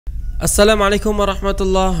Assalamualaikum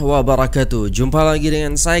warahmatullahi wabarakatuh. Jumpa lagi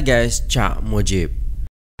dengan saya guys, CAKMOJIB.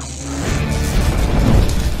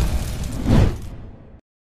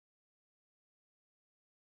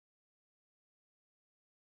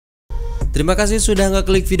 Terima kasih sudah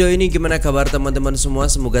ngeklik video ini. Gimana kabar teman-teman semua?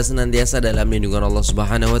 Semoga senantiasa dalam lindungan Allah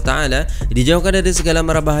Subhanahu wa taala, dijauhkan dari segala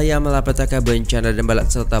mara bahaya, malapetaka, bencana dan balak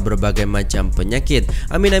serta berbagai macam penyakit.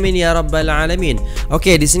 Amin amin ya rabbal alamin.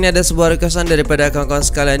 Oke, di sini ada sebuah requestan daripada kawan-kawan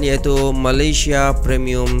sekalian, yaitu Malaysia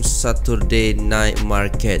Premium Saturday Night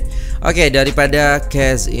Market. Oke, daripada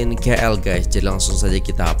Case in KL guys. Jadi langsung saja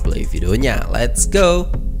kita play videonya. Let's go.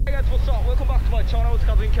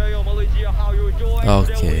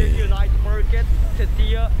 Oke.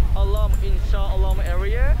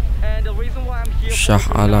 Shah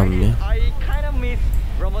Alam ya.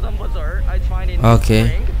 Oke.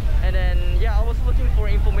 And then yeah, I was looking for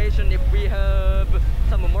information if we have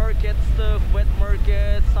some market stuff, wet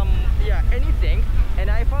market, some anything,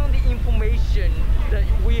 and I found the information that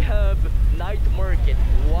we have night market.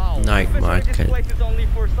 Wow. Night market. This place is only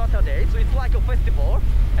for Saturday, so it's like a festival.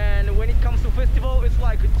 And when it comes to festival, it's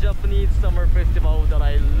like a Japanese summer festival that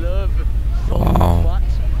I love so much.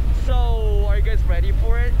 So are you guys ready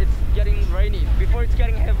for it? It's getting rainy. Before it's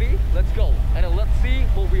getting heavy, let's go and let's see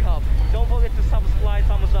what we have. Don't forget to subscribe,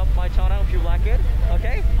 thumbs up my channel if you like it.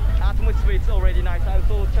 Okay? Atmosphere is already nice. I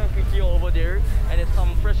saw turkey here over there, and it's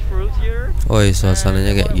some fresh fruits here. Oh,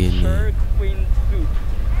 suasananya kayak gini.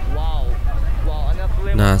 Wow, wow.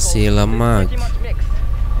 Nasi lemak.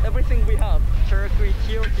 Everything we have. Turkey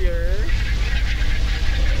here.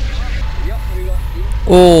 Yep, we got.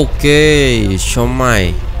 Oke,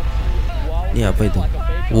 siomay. Ini apa itu?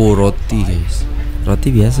 Roti guys.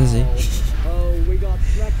 Roti biasa sih.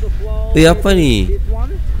 Ini apa nih?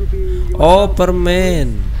 Oh,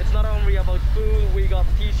 permen.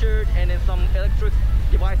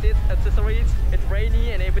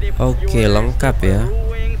 Oke, lengkap ya.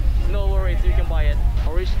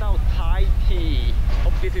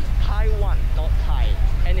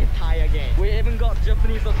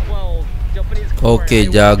 Oke,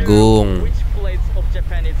 jagung.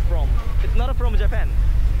 It's not from Japan.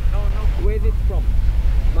 No. Where is it from?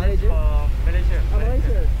 Malaysia. Malaysia.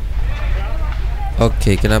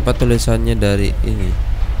 Oke, kenapa tulisannya dari ini?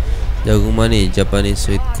 Jagung manis, Japanese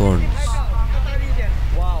sweet corn.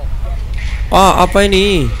 Wow. Ah, apa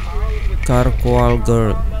ini? Carqual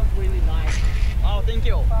girl. Oh, thank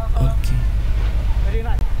you. Oke. Very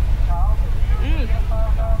nice.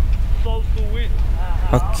 So sweet.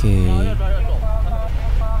 Oke.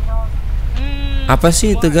 Apa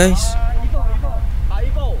sih itu guys?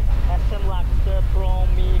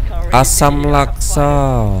 Asam laksa.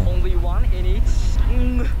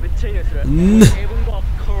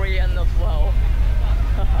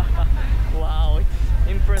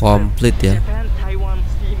 Komplit ya.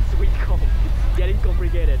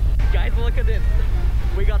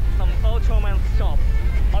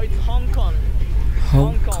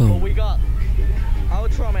 Hong Kong.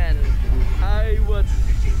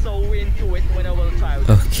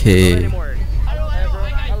 Oke.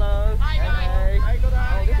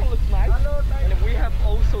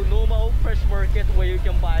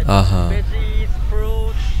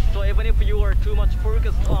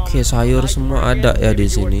 Oke, sayur semua ada ya di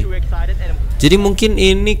sini. Jadi mungkin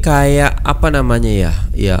ini kayak apa namanya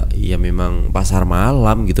ya? Ya memang pasar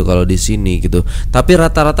malam gitu kalau di sini gitu. Tapi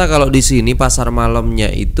rata-rata kalau di sini pasar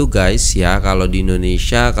malamnya itu guys ya, kalau di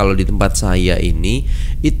Indonesia, kalau di tempat saya ini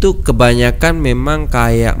itu kebanyakan memang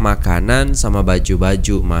kayak makanan sama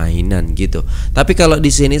baju-baju mainan gitu. Tapi kalau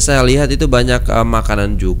di sini saya lihat itu banyak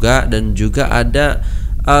makanan juga, dan juga ada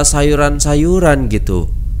sayuran-sayuran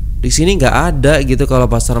gitu. Di sini nggak ada gitu kalau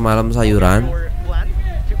pasar malam sayuran.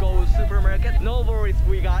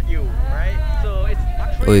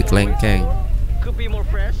 Wih, kelengkeng.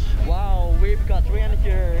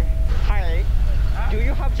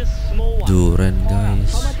 Durian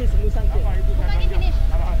guys.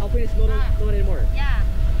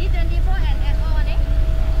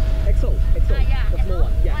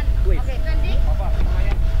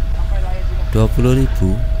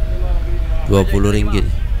 $20.000. 20 ringgit.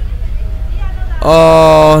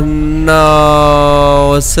 Oh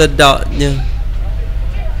no, sedapnya.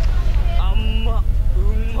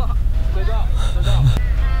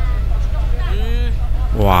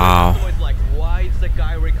 Wow. Why is the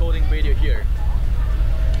guy recording video here?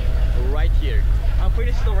 Right here. I'm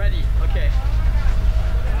finished already. Okay.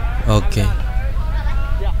 Okay.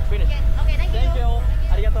 Yeah, finished. Okay, thank you.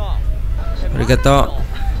 Arigato. Arigato.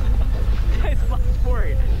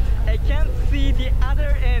 I can't see the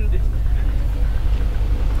other end.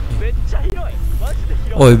 めっちゃ広い。マジで広い。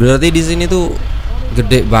Oh, berarti di sini tuh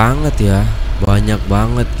gede banget ya, banyak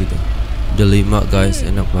banget gitu. Udah 5 guys,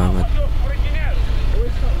 enak banget.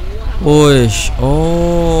 Wish,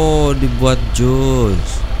 oh dibuat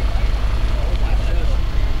jus.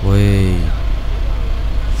 Woi,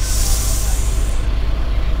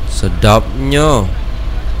 sedapnya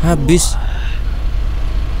habis.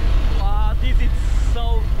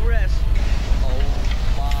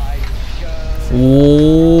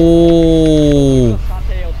 Oh,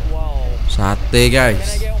 sate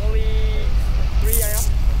guys.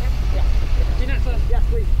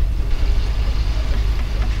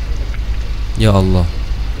 Ya Allah.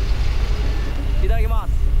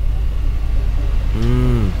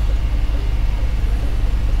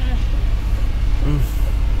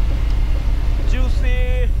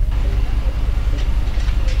 Juicy.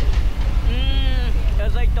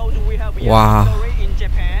 As I told you, we have Wow. yakitori in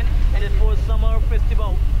Japan, and for summer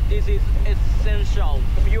festival, this is essential.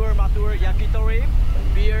 Pure mature yakitori,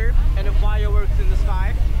 beer, and fireworks in the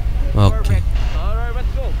sky. Oke. Perfect. Alright,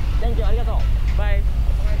 let's go. Thank you, arigato. Bye.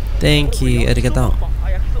 Thank you, arigato.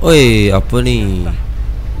 Oi, apa nih?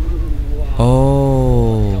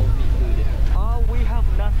 Oh, We have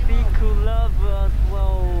nasi kulab as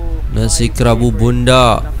well. nasi kerabu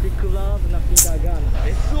bunda. Nasi kulab, nasi dagan.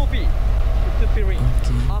 SUB. Itu piring.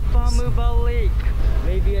 Apa mubalik?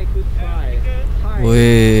 Maybe I could try. Hi.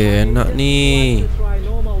 Wih, enak nih. Try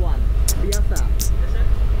normal one. Biasa.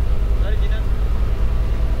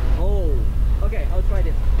 Oh, okay, I'll try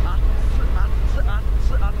this.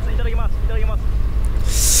 Itadakimasu. Itadakimasu.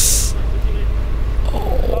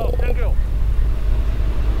 Oh, thank you.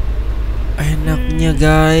 Enaknya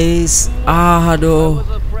guys. Ah, I aduh. was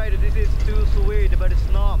afraid this is too sweet, but it's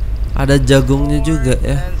not. Ada jagungnya juga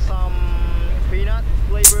ya. And some peanut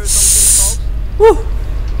flavor, something sauce.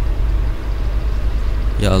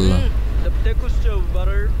 Ya Allah. The texture of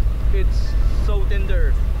butter, it's so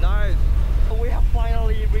tender. Nice. We have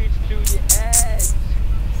finally reached to the edge.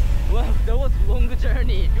 Well, that was a long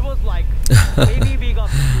journey. It was like maybe we got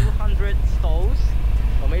 200 stalls,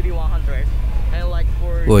 or maybe 100. And like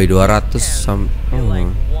for Woi, 200 like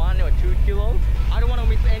 1 or 2 kilos. I don't want to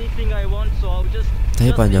miss anything I want, so I'll just.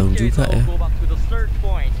 Tapi panjang in case, juga I'll ya. go back to the start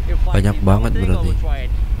point. If I Banyak see banget something, I will berarti. try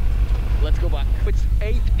it. Let's go back. It's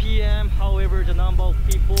 8 p.m. However, the number of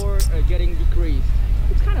people are getting decreased.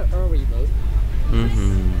 It's kind of early though.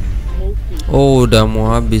 Most people. Oh, udah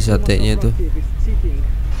mau habis satenya tuh. Is cheating.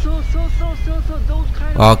 So those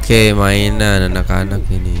kind of. Oke, mainan anak-anak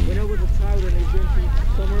ini. When I was a child and I went to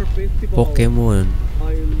summer festival, Pokemon.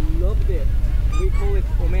 I loved it. We call it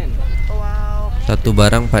omen. Wow. Satu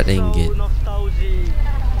barang 4 ringgit. So nostalgic.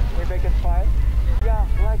 If I can try. Yeah,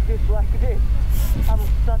 like this. I'm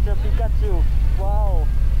such a Pikachu. Wow.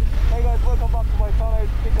 Hey guys, welcome back to my channel.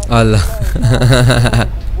 It's Pikachu. Alah.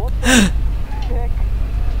 What the heck?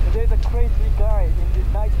 There's a crazy guy in the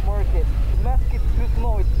night market. The mask is too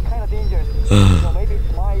small. It's kind of dangerous. So maybe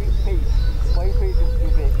it's my face. My face is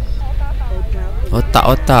too big.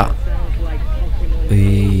 Otak-otak. Sounds like Pokemon.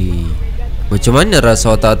 Wih. Macam mana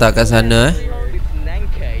rasa otak-otak kat sana? It's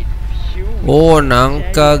Nankade. Huge. Oh,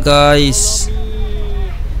 nangka guys.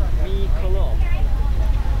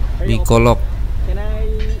 Mie kolok. Can I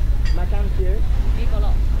makan here? Mie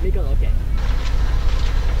kolok, okay.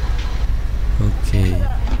 Oke.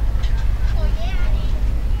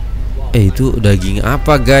 Itu daging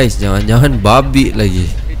apa guys? Jangan-jangan babi lagi.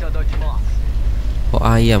 Itadakimasu. Oh,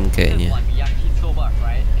 ayam kayaknya. Like yakisoba,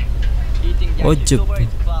 right? Eating Oh, yakisoba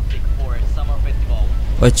is classic for summer festival.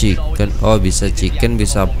 Oh, chicken. Oh, bisa chicken,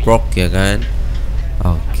 bisa pork ya kan?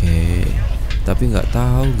 Oke. Tapi nggak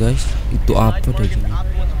tahu guys, itu apa dagingnya.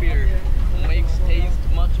 Atmosphere makes taste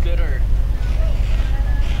much better.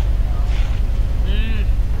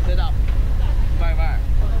 Sedap. Bye.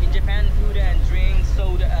 In Japan, food and drinks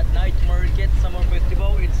sold at night market summer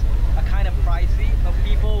festival, it's a kind of pricey. But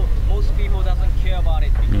most people doesn't care about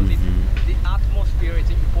it because the atmosphere is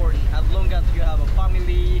important. As long as you have a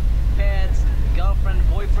family, pets, girlfriend,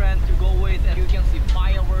 boyfriend to go with, and you can see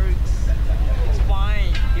fireworks, it's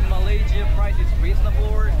fine. In Malaysia, price is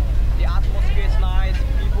reasonable. The atmosphere is nice.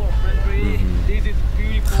 People are friendly. This is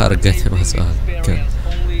beautiful. Harganya masuk akal. Experience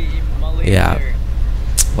only in Malaysia. Ya,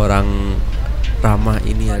 orang ramah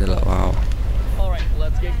ini adalah wow. Alright,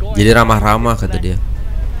 let's get going. Jadi ramah-ramah kata dia.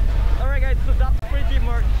 Alright guys, so that's pretty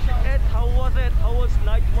much it. How was it? How was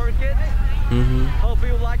night market? Hope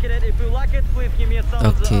you like it. If you like it, please give me a thumbs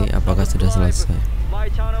up. Oke, apakah sudah selesai? My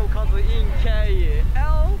channel comes in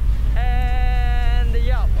KL, and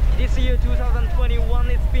yeah, this year 2021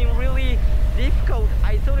 it's been really difficult.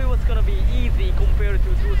 I thought it was gonna be easy compared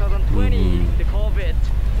to 2020, the COVID.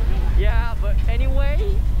 Yeah, but anyway,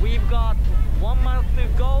 we've got 1 month to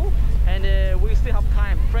go, and we still have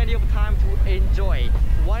time, plenty of time to enjoy.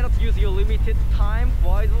 Why not use your limited time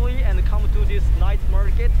wisely and come to this night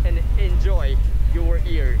market and enjoy your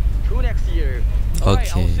year to next year. Alright,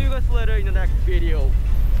 I'll see you guys later in the next video.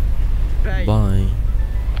 Bye. Bye.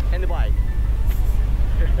 And bye.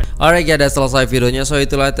 Alright ya, udah selesai videonya. So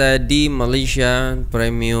itulah tadi Malaysia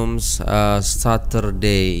Premium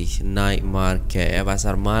Saturday Night Market ya,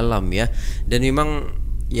 pasar malam ya. Dan memang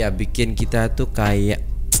ya bikin kita tuh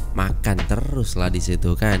kayak makan terus lah di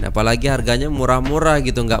situ kan. Apalagi harganya murah-murah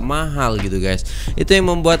gitu, nggak mahal gitu guys. Itu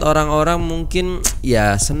yang membuat orang-orang mungkin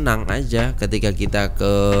ya senang aja ketika kita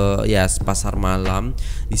ke ya pasar malam.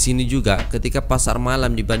 Di sini juga ketika pasar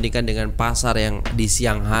malam dibandingkan dengan pasar yang di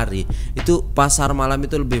siang hari, itu pasar malam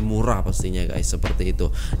itu lebih murah pastinya guys, seperti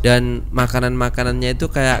itu. Dan makanan-makanannya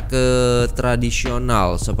itu kayak ke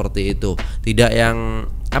tradisional seperti itu. Tidak yang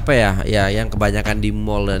apa ya yang kebanyakan di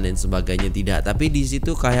mall dan lain sebagainya, tidak, tapi di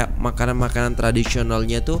situ kayak makanan-makanan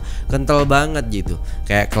tradisionalnya tuh kental banget gitu,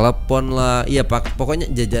 kayak klepon lah, iya pokoknya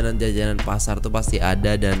jajanan-jajanan pasar tuh pasti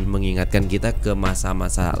ada dan mengingatkan kita ke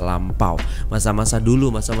masa-masa lampau, masa-masa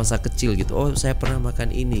dulu, masa-masa kecil gitu. Oh saya pernah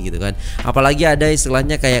makan ini gitu kan. Apalagi ada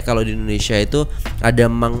istilahnya kayak kalau di Indonesia itu ada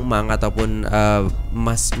mang-mang ataupun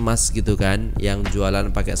mas-mas gitu kan, yang jualan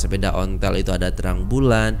pakai sepeda ontel, itu ada terang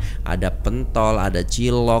bulan, ada pentol, ada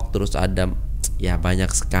cilok, terus ada ya banyak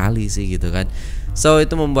sekali sih gitu kan. So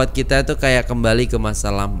itu membuat kita tuh kayak kembali ke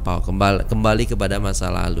masa lampau, kembali kepada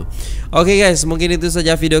masa lalu. Oke guys, mungkin itu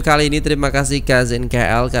saja video kali ini. Terima kasih Cousin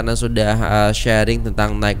KL karena sudah sharing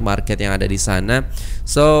tentang night market yang ada di sana.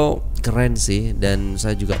 So keren sih, dan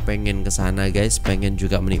saya juga pengen ke sana guys, pengen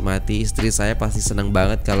juga menikmati. Istri saya pasti senang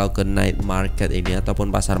banget kalau ke night market ini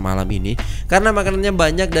ataupun pasar malam ini, karena makanannya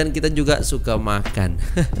banyak dan kita juga suka makan.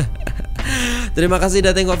 Terima kasih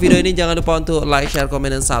sudah tengok video ini. Jangan lupa untuk like, share,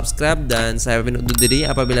 komen, dan subscribe. Dan saya pamit undur diri.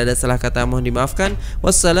 Apabila ada salah kata mohon dimaafkan.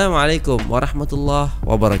 Wassalamualaikum warahmatullahi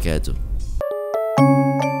wabarakatuh.